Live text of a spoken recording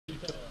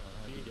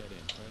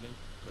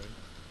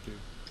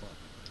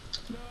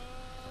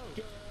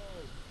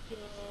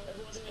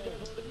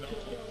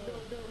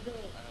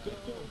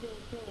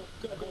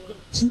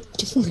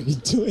fuck are you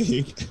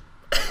doing?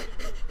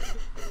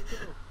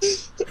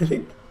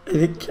 I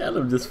think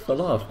Callum just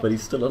fell off, but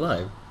he's still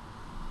alive.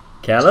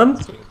 Callum?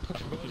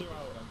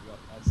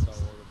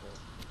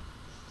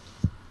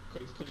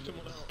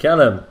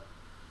 Callum?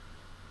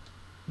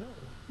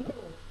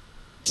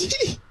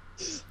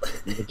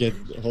 Okay,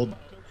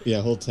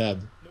 hold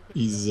tab.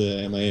 He's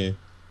MIA.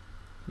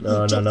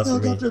 No, no, not for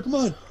me. Come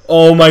on.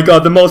 Oh my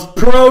god, the most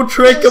pro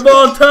trick of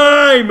all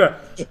time!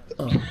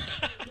 Oh.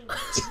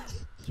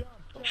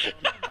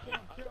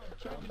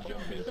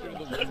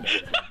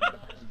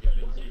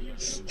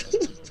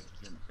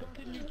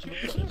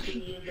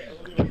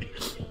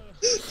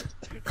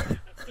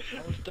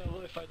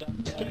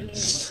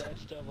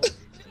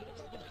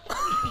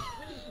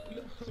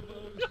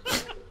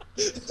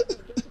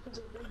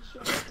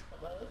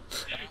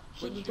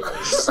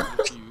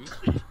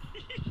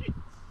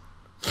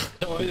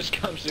 Someone just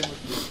comes in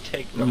with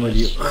take I'm with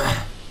you.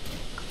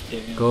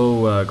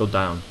 Go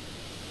down.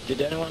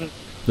 Did anyone?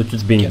 They're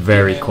just being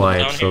very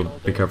quiet, so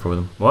be careful with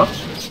them. What?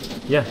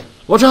 Yeah.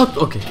 Watch out!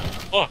 Okay.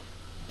 Oh.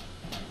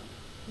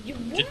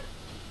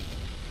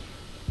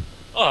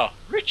 Oh,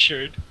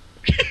 Richard.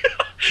 I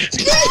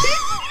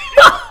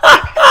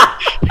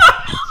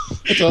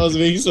thought I was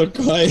being so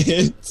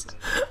quiet.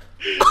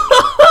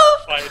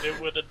 Fight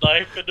him with a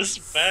knife in his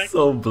back.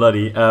 So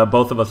bloody.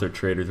 Both of us are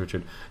traitors,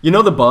 Richard. You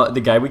know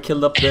the guy we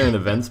killed up there in the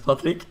vents,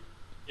 Patrick?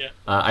 Yeah.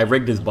 I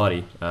rigged his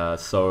body,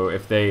 so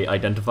if they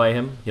identify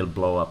him, he'll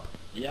blow up.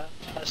 Yeah.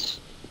 Yes.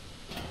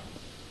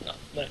 Oh,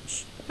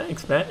 nice.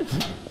 Thanks, man.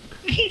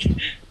 Who's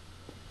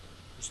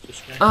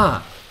this guy?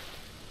 Ah!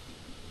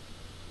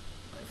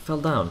 I fell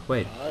down.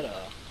 Wait.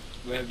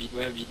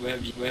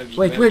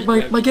 Wait,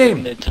 my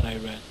game!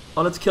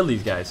 Oh, let's kill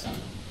these guys.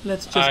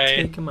 Let's just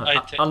take him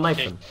out. I'll knife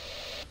them.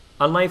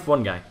 I'll knife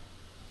one guy.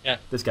 Yeah.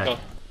 This guy. Go.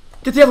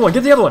 Get the other one!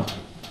 Get the other one!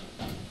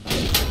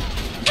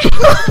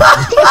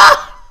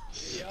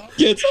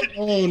 Get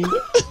owned.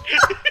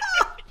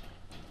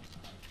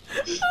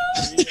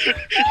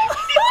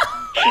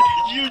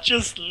 You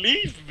just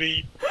leave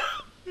me.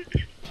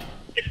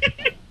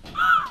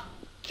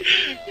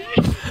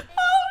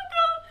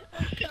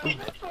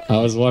 I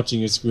was watching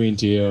your screen,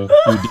 Tio.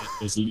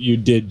 You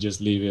did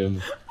just leave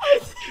him.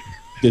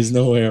 There's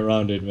no way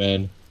around it,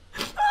 man.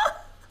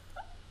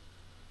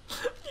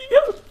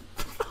 You got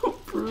so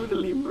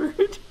brutally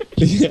murdered.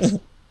 Yeah.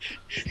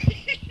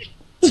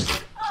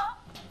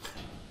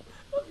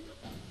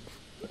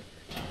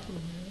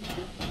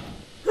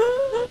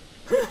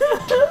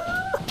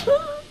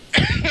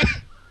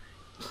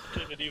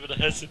 Didn't even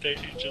hesitate,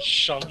 he just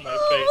shoved my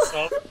face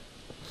up.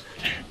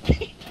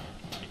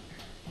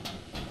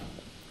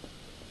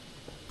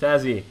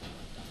 Tazzy,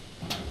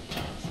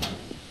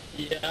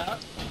 Yeah.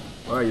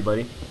 where are you,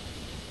 buddy?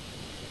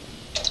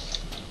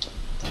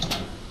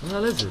 What the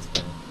hell is this?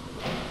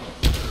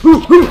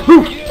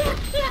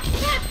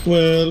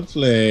 Well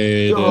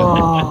played.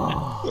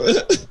 Oh.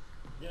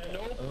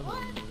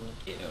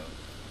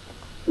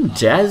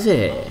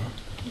 Jazzy.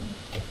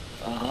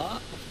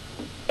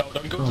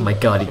 Oh my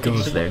god, he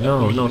goes there.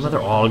 No, no, now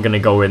they're all gonna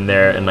go in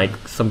there and like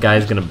some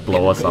guy's gonna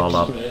blow us all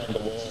up.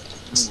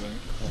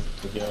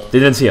 They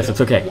didn't see us,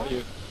 it's okay.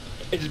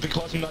 It's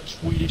because I'm not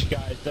Swedish,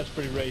 guys. That's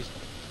pretty racist.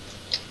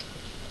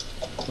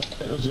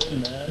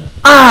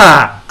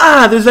 Ah!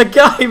 Ah! There's a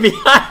guy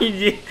behind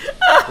you!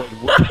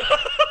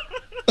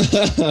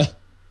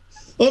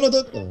 Oh no,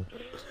 don't. Oh.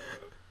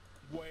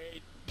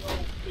 Wait,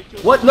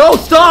 What? No,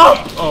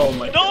 stop! Oh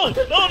my god.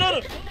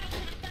 No!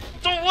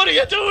 Don't, what are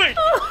you doing?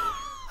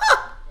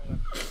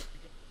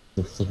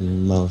 The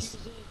fucking mouth.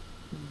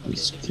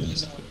 Jesus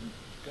Christ.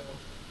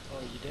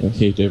 I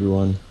hate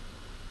everyone.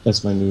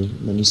 That's my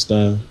new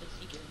style.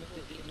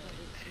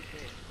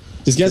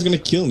 This guy's gonna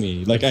kill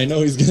me. Like, I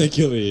know he's gonna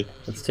kill me.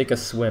 Let's take a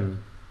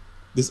swim.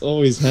 This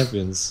always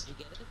happens.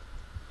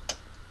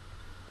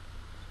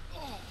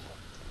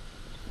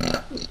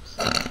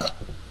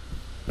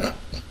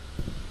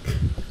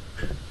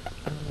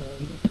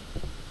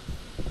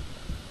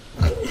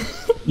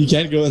 You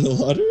can't go in the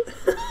water?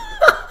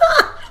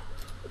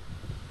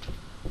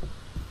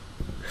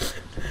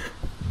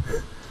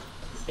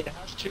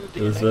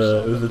 It was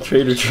a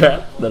traitor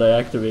trap that I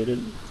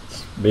activated.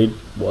 Just made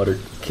water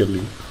kill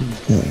you.